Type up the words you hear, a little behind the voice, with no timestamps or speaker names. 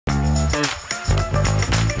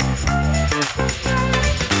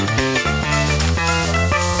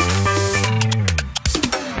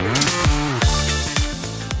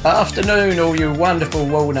Afternoon, all you wonderful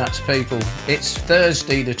Walnuts people. It's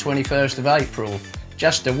Thursday the 21st of April,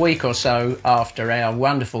 just a week or so after our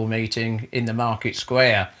wonderful meeting in the Market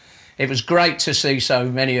Square. It was great to see so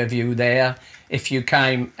many of you there. If you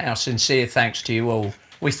came, our sincere thanks to you all.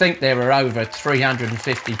 We think there were over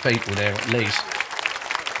 350 people there at least.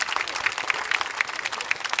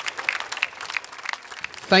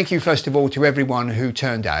 Thank you first of all to everyone who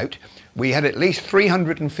turned out. We had at least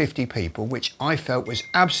 350 people, which I felt was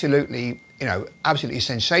absolutely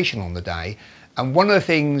sensational on the day. And one of the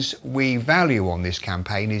things we value on this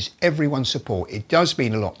campaign is everyone's support. It does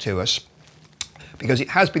mean a lot to us because it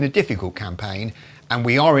has been a difficult campaign and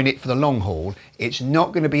we are in it for the long haul. It's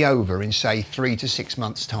not going to be over in, say, 3 to 6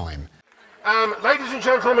 months' time. Ladies and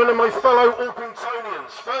gentlemen and my fellow Orpingtonians,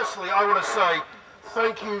 firstly I want to say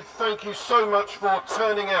thank you so much for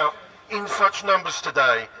turning out in such numbers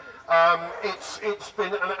today. It's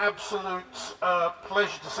been an absolute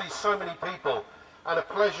pleasure to see so many people and a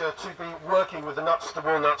pleasure to be working with the Nuts To The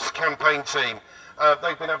Walnuts campaign team.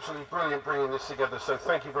 They've been absolutely brilliant bringing this together, so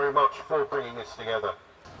thank you very much for bringing this together.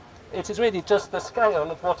 It is really just the scale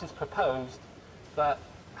of what is proposed that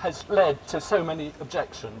has led to so many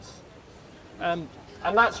objections. And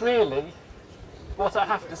that's really what I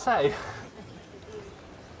have to say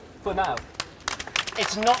for now.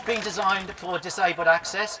 It's not been designed for disabled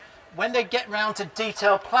access. When they get round to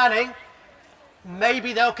detailed planning,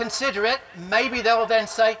 maybe they'll consider it. Maybe they'll then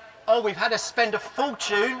say, oh, we've had to spend a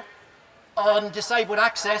fortune on disabled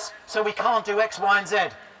access, so we can't do X, Y, and Z.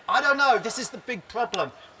 I don't know. This is the big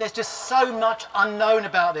problem. There's just so much unknown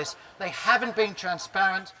about this. They haven't been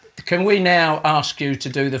transparent. Can we now ask you to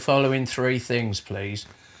do the following 3 things, please?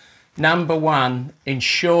 Number 1,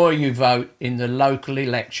 ensure you vote in the local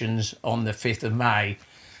elections on the 5th of May.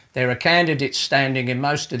 There are candidates standing in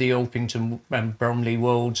most of the Orpington and Bromley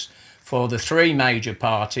wards for the 3 major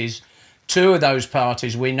parties. 2 of those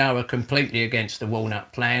parties we know are completely against the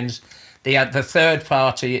Walnut plans. The third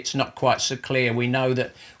party, it's not quite so clear.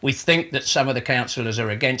 We think that some of the councillors are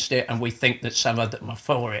against it and we think that some of them are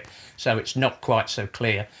for it. So it's not quite so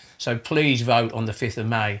clear. So please vote on the 5th of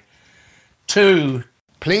May. 2,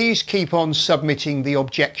 please keep on submitting the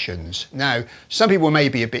objections. Now, some people may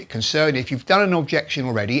be a bit concerned. If you've done an objection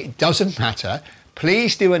already, it doesn't matter.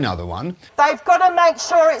 Please do another one. They've got to make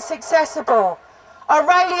sure it's accessible.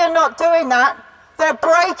 Aurelia are not doing that. They're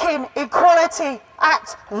breaking Equality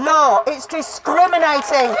Act law. It's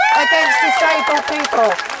discriminating against disabled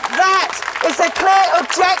people. That is a clear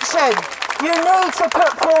objection you need to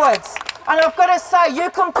put forward. And I've got to say,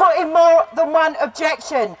 you can put in more than one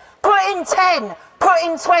objection. Put in 10. Put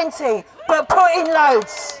in 20, but put in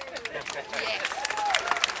loads.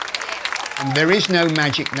 And there is no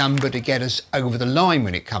magic number to get us over the line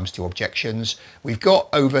when it comes to objections. We've got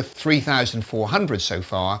over 3,400 so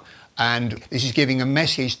far, and this is giving a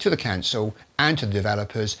message to the council and to the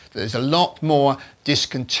developers that there's a lot more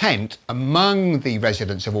discontent among the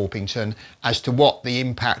residents of Orpington as to what the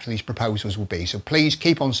impact of these proposals will be. So please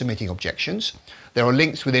keep on submitting objections. There are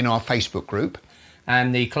links within our Facebook group.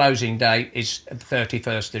 And the closing date is the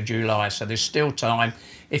 31st of July, so there's still time.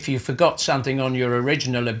 If you forgot something on your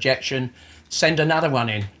original objection, send another one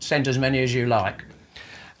in. Send as many as you like.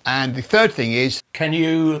 And the third thing is, can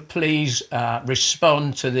you please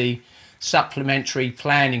respond to the supplementary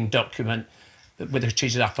planning document which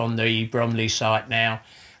is up on the Bromley site now?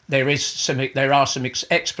 There are some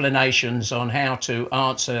explanations on how to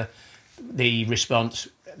answer the response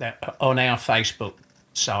on our Facebook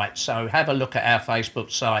site, so have a look at our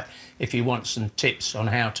Facebook site if you want some tips on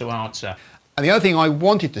how to answer. And the other thing I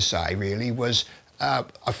wanted to say really was I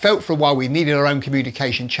felt for a while we needed our own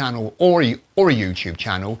communication channel or a YouTube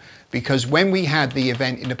channel, because when we had the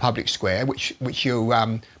event in the public square, which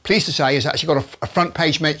you're pleased to say has actually got a front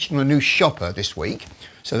page mention on a new shopper this week.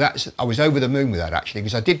 So I was over the moon with that actually,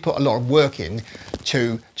 because I did put a lot of work in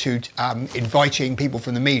to inviting people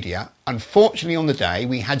from the media. Unfortunately on the day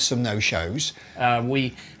we had some no-shows.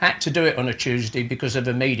 We had to do it on a Tuesday because of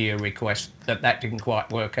a media request that didn't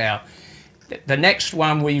quite work out. The next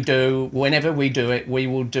one we do, whenever we do it, we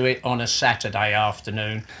will do it on a Saturday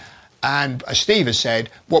afternoon. And as Steve has said,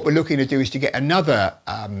 what we're looking to do is to get another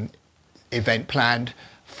event planned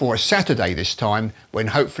for a Saturday this time, when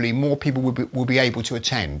hopefully more people will be able to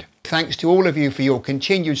attend. Thanks to all of you for your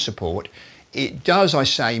continued support. It does, I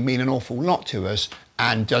say, mean an awful lot to us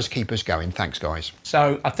and does keep us going. Thanks, guys.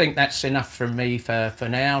 So I think that's enough from me for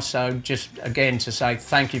now. So just again to say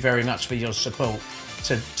thank you very much for your support.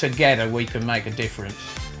 Together we can make a difference.